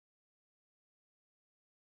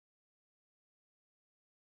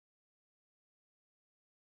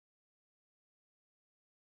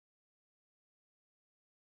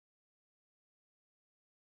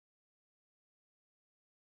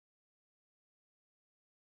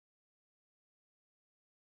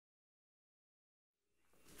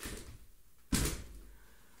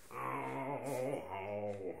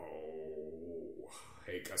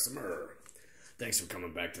customer. Thanks for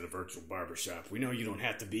coming back to the virtual barbershop. We know you don't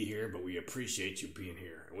have to be here, but we appreciate you being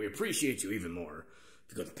here. And we appreciate you even more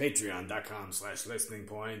if you go to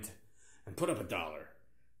patreon.com/listeningpoint and put up $1.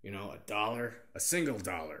 You know, $1, a single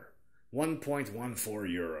dollar. 1.14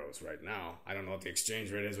 euros right now. I don't know what the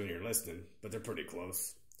exchange rate is when you're listening, but they're pretty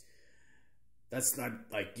close. That's not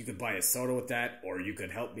like you could buy a soda with that, or you could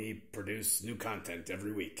help me produce new content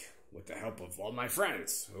every week with the help of all my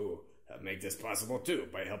friends who make this possible too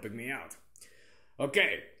by helping me out.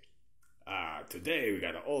 Okay, today we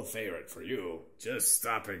got an old favorite for you, just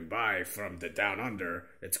stopping by from the down under.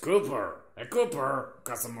 It's Cooper. Hey Cooper,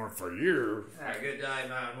 got some more for you. Good day,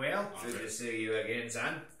 Manuel. Good to see you again,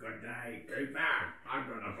 son. Good day, Cooper. I'm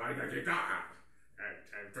gonna play the guitar.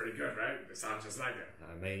 I'm pretty good, right? It sounds just like it.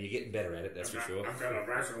 I mean, you're getting better at it, that's for sure. I'm gonna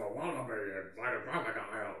wrestle a wallaby and fight a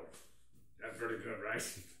crocodile. That's pretty good, right?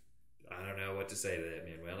 I don't know what to say to that,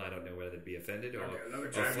 Manuel. I don't know whether to be offended or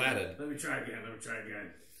flattered. Let me try again.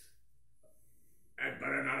 And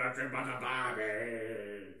better not have to about the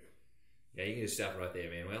Bobby. Yeah, you can just stop right there,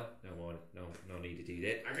 Manuel. No need to do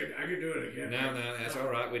that. I could do it again. No, that's all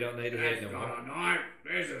right. We don't need to hear it no more. A knife.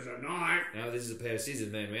 This is a knife. No, this is a pair of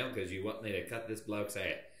scissors, Manuel, because you want me to cut this bloke's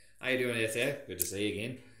hair. How you doing there, sir? Good to see you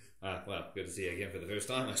again. Well, good to see you again for the first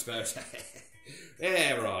time, I suppose.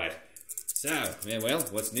 Yeah, right. So, Manuel,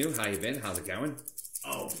 what's new? How you been? How's it going?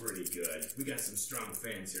 Oh, pretty good. We got some strong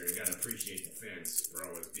fans here. You gotta appreciate the fans for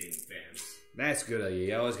always being fans. That's good of you.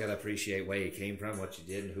 You always gotta appreciate where you came from, what you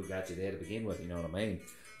did, and who got you there to begin with, you know what I mean?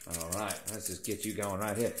 Alright, let's just get you going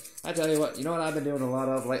right here. I tell you what I've been doing a lot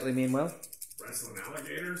of lately, Manuel? Wrestling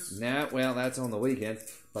alligators? No, well, that's on the weekend,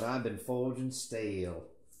 but I've been forging steel.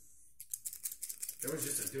 There was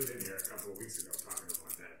just a dude in here a couple of weeks ago talking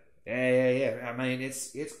about that. Yeah. I mean,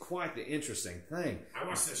 it's quite the interesting thing. I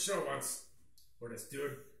watched this show once where this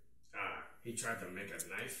dude, he tried to make a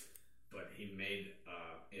knife, but he made,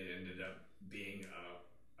 it ended up being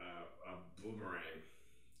a boomerang.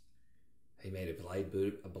 He made a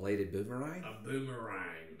bladed boomerang? A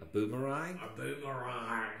boomerang. A boomerang? A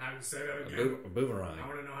boomerang. How do you say that again? A boomerang. I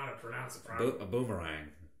want to know how to pronounce it properly. A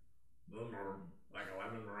boomerang. Like a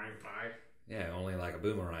lemon meringue pie? Yeah, only like a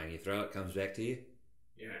boomerang. You throw it, comes back to you.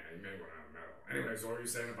 Yeah, you made one out of metal. Anyways, what were you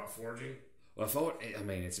saying about forging? Well, I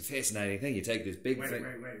mean, it's a fascinating thing. You take this big thing.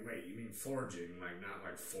 Wait. You mean forging, like not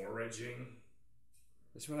like foraging?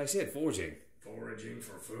 That's what I said, forging. Foraging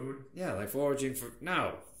for food? Yeah, like foraging for...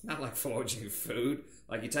 No, not like foraging food.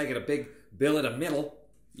 Like you're taking a big billet of metal,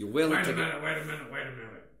 you will it to... Wait a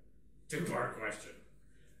minute. Two-part question.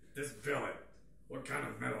 This billet, what kind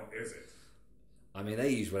of metal is it? I mean, they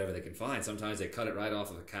use whatever they can find. Sometimes they cut it right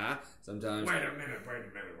off of a car. Sometimes... Wait a minute.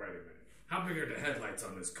 How big are the headlights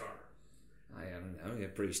on this car? I don't know. You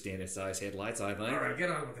have pretty standard-sized headlights, I think. All right, get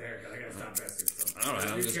on with the haircut. I gotta stop asking something. All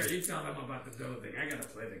right, you tell them about the billet thing. I gotta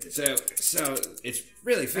play the guitar. So it's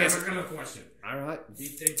really fast. I got a question. All right. Do you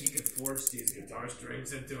think you could forge these guitar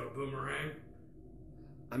strings into a boomerang?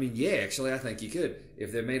 I mean, yeah, actually, I think you could.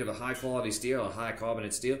 If they're made of a high-quality steel, a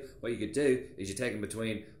high-carbonate steel, what you could do is you take them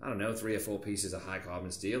between, 3 or 4 pieces of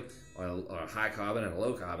high-carbon steel, or a high-carbon and a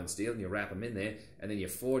low-carbon steel, and you wrap them in there, and then you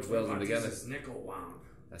forge weld them together. This is nickel wound.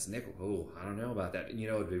 That's nickel. Oh, I don't know about that. And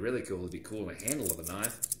it'd be really cool. It'd be cool in the handle of a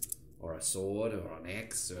knife, or a sword, or an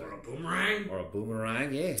axe, or a boomerang. Or a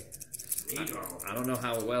boomerang, yeah. I don't know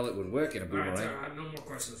how well it would work in a boomerang. All right, I have no more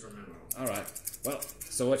questions from Menlo. All right. Well,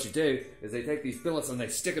 so what you do is they take these billets and they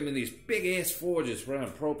stick them in these big-ass forges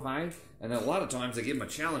around propane, and then a lot of times they give them a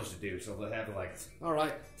challenge to do. So they'll have to all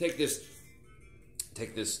right, take this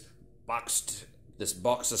box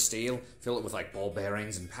of steel, fill it with like ball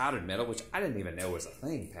bearings and powdered metal, which I didn't even know was a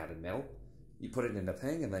thing, powdered metal. You put it in the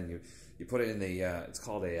thing, and then you put it in the, it's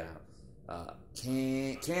called a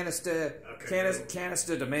canister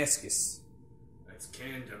Damascus. That's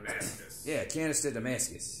canned Damascus. Yeah, canister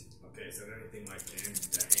Damascus. Okay, is it anything like canned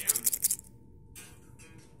ham?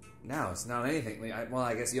 No, it's not anything. Well,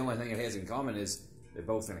 I guess the only thing it has in common is they're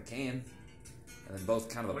both in a can. And then both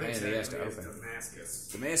kind of a pain in the ass to open. Damascus?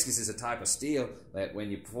 Damascus is a type of steel that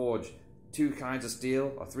when you forge 2 kinds of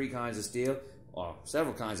steel or 3 kinds of steel or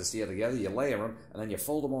several kinds of steel together, you layer them and then you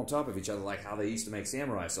fold them on top of each other like how they used to make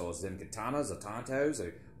samurai swords. Them katanas or tantos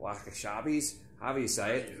or wakashabis, however you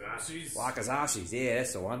say it. Wakazashis, yeah,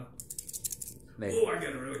 that's the one. Oh, I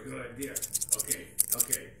got a really good idea.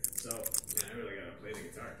 Okay. So, man, I really gotta play the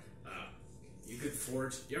guitar. You could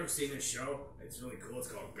forge. You ever seen this show? It's really cool. It's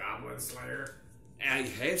called Goblin Slayer. I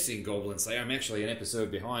have seen Goblin Slayer. I'm actually an episode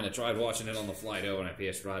behind. I tried watching it on the flight over and I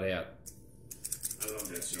passed right out. I love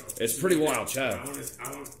that show. It's pretty wild show.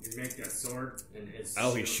 I want to make that sword and his.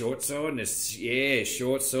 Oh, his short sword and his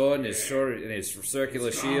short sword and his sword and his circular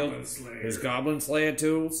His shield, Goblin Slayer. his Goblin Slayer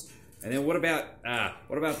tools, and then what about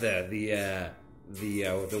the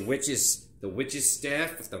witch's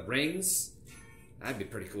staff with the rings? That'd be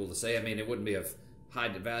pretty cool to see. I mean, it wouldn't be a high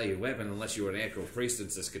value weapon unless you were an actual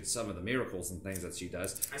priestess that could summon the miracles and things that she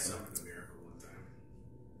does. I summoned the miracle one time.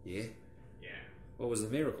 Yeah. Yeah. What was the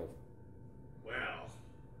miracle? Well,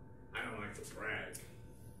 I don't like to brag,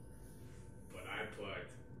 but I put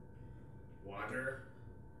water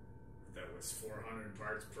that was 400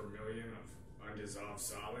 parts per million of undissolved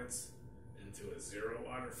solids into a zero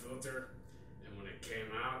water filter, and when it came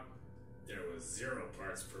out, there was 0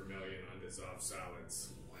 parts per million undissolved solids.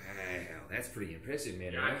 Wow, that's pretty impressive,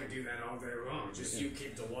 man. Yeah, I could do that all day long. Just you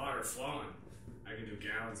keep the water flowing. I can do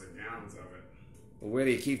gallons and gallons of it. Well, where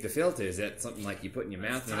do you keep the filter? Is that something like you put in your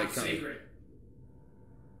mouth and Top it comes? secret.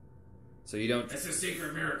 So you don't. That's a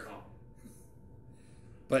secret miracle.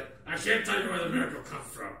 But I can't tell you where the miracle comes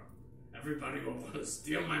from. Everybody will want to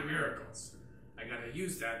steal my miracles. I gotta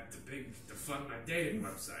use that to fund my dating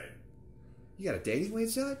website. you got a dating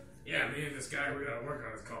website? Yeah, me and this guy we gotta work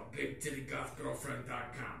on. It's called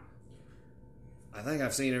BigTittyGothGirlfriend.com. I think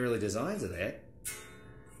I've seen early designs of that.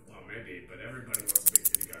 Well, maybe, but everybody wants Big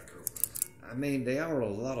Titty Goth Girlfriend. I mean, they are a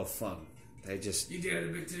lot of fun. They just. You did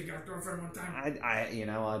a Big Titty Goth Girlfriend one time? I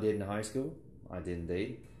did in high school. I did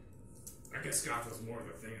indeed. I guess goth was more of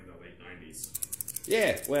a thing in the late 90s.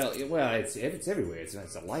 Yeah, well, it's everywhere. It's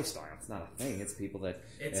a lifestyle. It's not a thing. It's people that.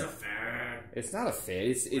 It's a fad. It's not a fad.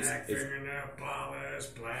 It's Black fingernail polish,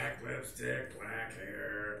 black lipstick, black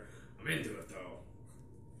hair. I'm into it though.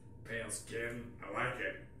 Pale skin, I like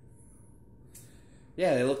it.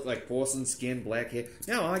 Yeah, they look like porcelain skin, black hair.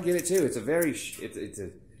 No, I get it too. It's a very.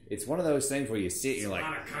 It's one of those things where you sit and you're like. A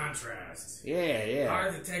lot of contrast. Yeah.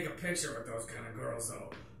 Hard to take a picture with those kind of girls though,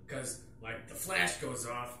 because like the flash goes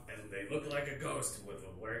off and they look like a ghost with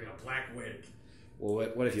wearing a black wig. Well,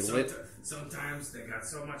 what if you lit? Sometimes they got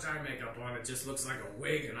so much eye makeup on it just looks like a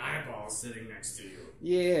wig and eyeballs sitting next to you.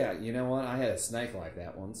 Yeah, you know what? I had a snake like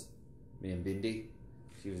that once. Me and Bindi.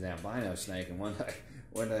 She was an albino snake, and one day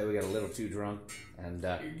we got a little too drunk, and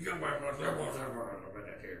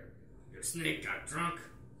your snake got drunk.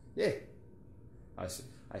 yeah, I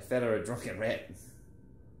fed her a drunken rat.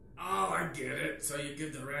 Oh, I get it. So you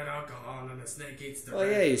give the rat alcohol and then the snake eats the Well,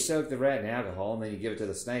 rat. yeah, you soak the rat in alcohol, and then you give it to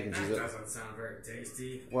the snake, and That she's doesn't sound very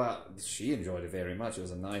tasty. well, she enjoyed it very much. It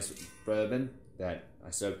was a nice bourbon that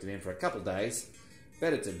I soaked it in for a couple days.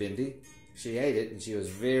 Fed it to Bindi. She ate it, and she was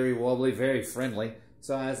very wobbly, very friendly.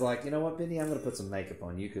 So I was like, you know what, Bindi, I'm going to put some makeup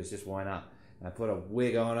on you, because just why not? And I put a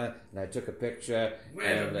wig on her, and I took a picture. Wait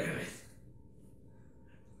a minute.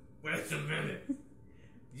 Wait a minute.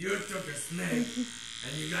 You took a snake,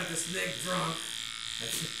 and you got the snake drunk, and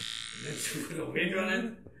then you put a wig on it,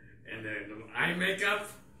 and then eye makeup.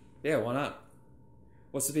 Yeah, why not?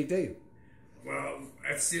 What's the big deal? Well,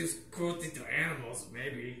 that seems cruelty to animals,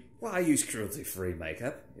 maybe. Well, I used cruelty-free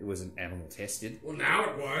makeup. It wasn't animal tested. Well, now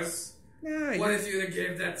it was. No, What if you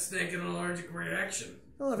gave that snake an allergic reaction?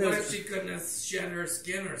 Well, What if she couldn't have shed her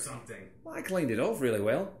skin or something? Well, I cleaned it off really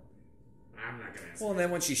well. I'm not gonna ask. Well, and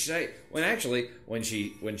then when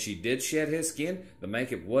she did shed her skin, the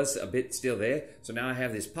makeup was a bit still there. So now I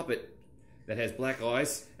have this puppet that has black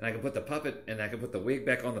eyes, and I can put the puppet, and I can put the wig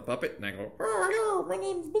back on the puppet, and I go, oh, my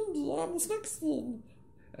name's Bindi, I'm snake skin.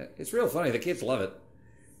 It's real funny. The kids love it.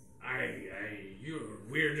 You're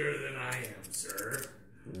weirder than I am, sir.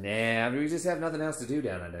 Nah, we just have nothing else to do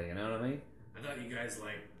down under, you know what I mean? I thought you guys,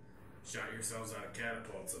 shot yourselves out of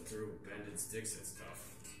catapults and threw bended sticks and stuff.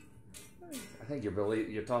 I think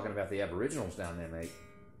you're talking about the Aboriginals down there, mate.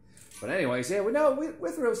 But anyways, yeah,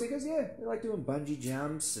 we're thrill seekers, yeah. We like doing bungee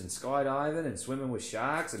jumps and skydiving and swimming with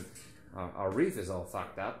sharks, and our reef is all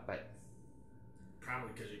fucked up, but... Probably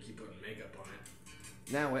because you keep putting makeup on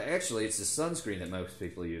it. Now, actually, it's the sunscreen that most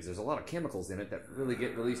people use. There's a lot of chemicals in it that really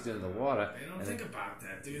get released into the water. They don't think about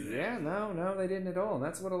that, do they? Yeah, no, they didn't at all. And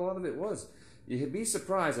that's what a lot of it was. You'd be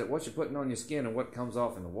surprised at what you're putting on your skin and what comes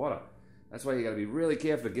off in the water. That's why you got to be really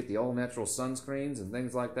careful to get the all-natural sunscreens and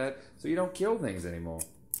things like that so you don't kill things anymore.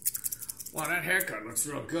 Well, that haircut looks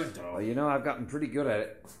real good, though. Well, you know, I've gotten pretty good at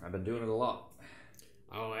it. I've been doing it a lot.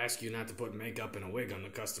 I'll ask you not to put makeup and a wig on the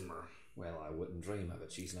customer. Well, I wouldn't dream of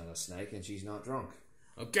it. She's not a snake and she's not drunk.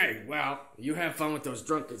 Okay, well, you have fun with those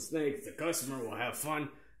drunken snakes. The customer will have fun.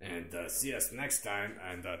 And see us next time.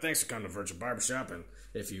 And thanks for coming to Virtual Barbershop. And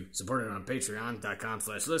if you support it on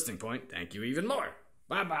patreon.com/listingpoint, thank you even more.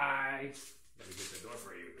 Bye-bye.